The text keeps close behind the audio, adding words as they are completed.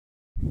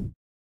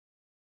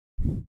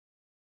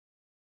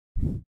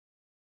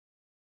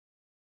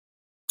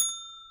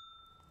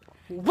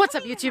What's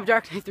up YouTube,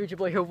 Dark Knight 3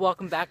 Boy here.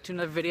 Welcome back to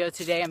another video.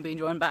 Today I'm being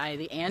joined by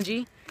the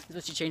Angie. Is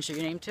what you changed your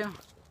name to.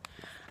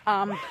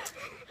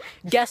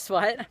 Guess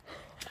what?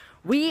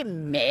 We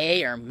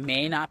may or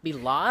may not be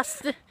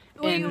lost.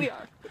 We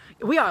are.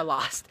 We are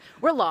lost.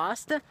 We're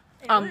lost.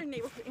 We're in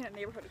a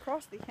neighborhood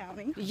across the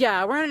county.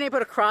 Yeah, we're in a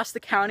neighborhood across the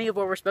county of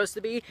where we're supposed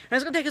to be. And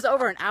it's going to take us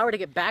over an hour to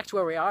get back to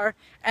where we are.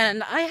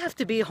 And I have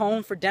to be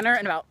home for dinner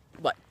in about,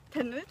 what?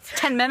 10 minutes?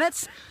 10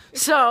 minutes?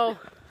 So,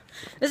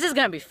 this is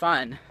going to be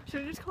fun.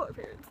 Should we just call our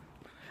parents?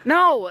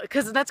 No,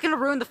 because that's going to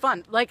ruin the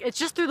fun. Like, it's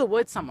just through the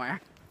woods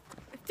somewhere.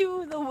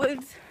 Through the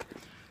woods.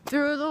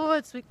 Through the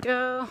woods we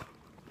go.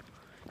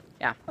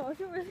 Yeah. Oh,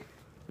 sure.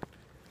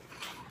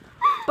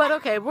 But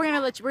okay, we're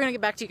gonna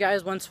get back to you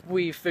guys once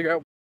we figure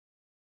out.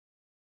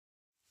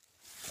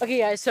 Okay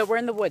guys, so we're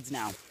in the woods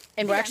now.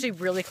 And we're actually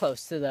really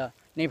close to the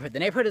neighborhood. The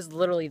neighborhood is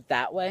literally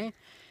that way.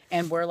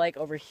 And we're like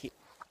over here.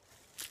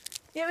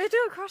 Yeah, we have to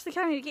go across the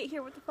county to get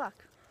here. What the fuck?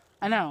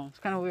 I know, it's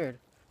kind of weird.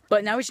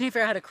 But now we just need to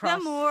figure out how to cross.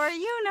 The more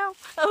you know.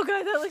 Oh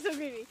god, that looks so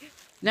creepy.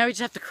 Now we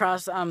just have to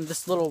cross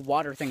this little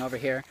water thing over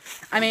here.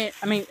 I mean,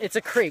 it's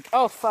a creek.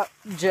 Oh fuck,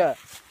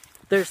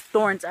 there's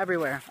thorns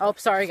everywhere. Oh,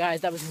 sorry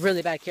guys, that was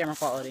really bad camera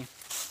quality.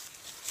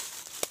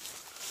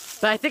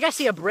 But I think I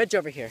see a bridge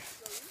over here.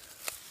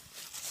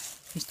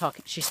 She's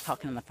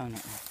talking on the phone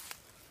right now.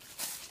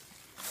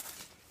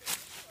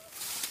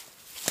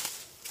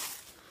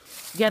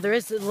 Yeah, there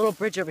is a little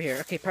bridge over here.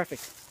 Okay,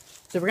 perfect.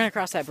 So we're gonna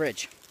cross that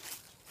bridge.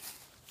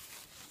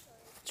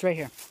 It's right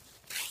here.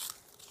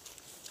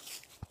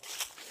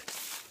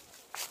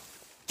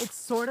 It's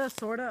sorta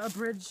a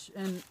bridge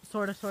and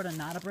sorta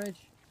not a bridge.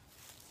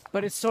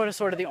 But it's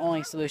sorta the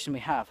only solution we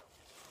have.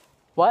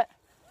 What?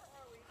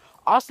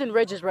 Austin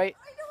Ridge is right.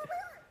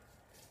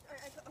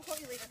 I'll call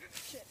you later.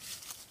 Shit.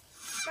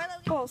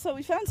 Oh, so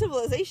we found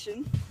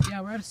civilization.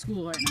 Yeah, we're at a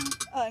school right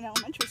now. An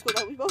elementary school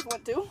that we both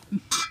went to.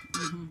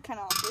 Kind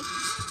of awkward.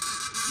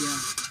 Yeah.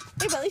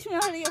 Hey, but at least we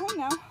know how to get home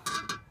now.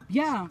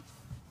 Yeah,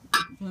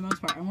 for the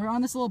most part. And we're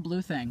on this little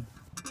blue thing.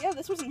 Yeah,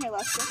 this wasn't here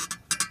last year.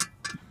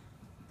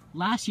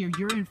 Last year,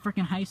 you were in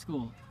freaking high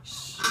school.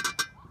 Shh.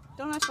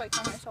 Don't ask why I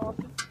come here so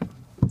often.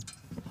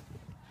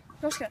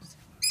 Crosscuts.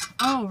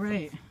 Oh,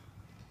 right.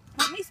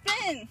 Let me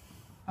spin.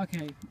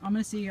 Okay, I'm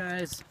gonna see you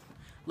guys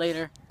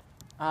later.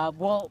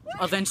 We'll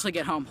eventually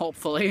get home,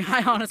 hopefully.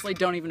 I honestly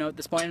don't even know at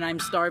this point, and I'm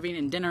starving,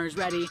 and dinner is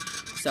ready.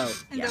 So,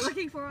 and yeah. They're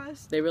looking for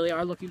us. They really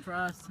are looking for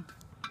us.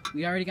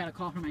 We already got a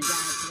call from my dad,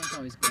 so that's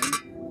always good.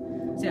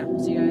 So yeah, we'll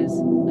see you guys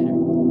later.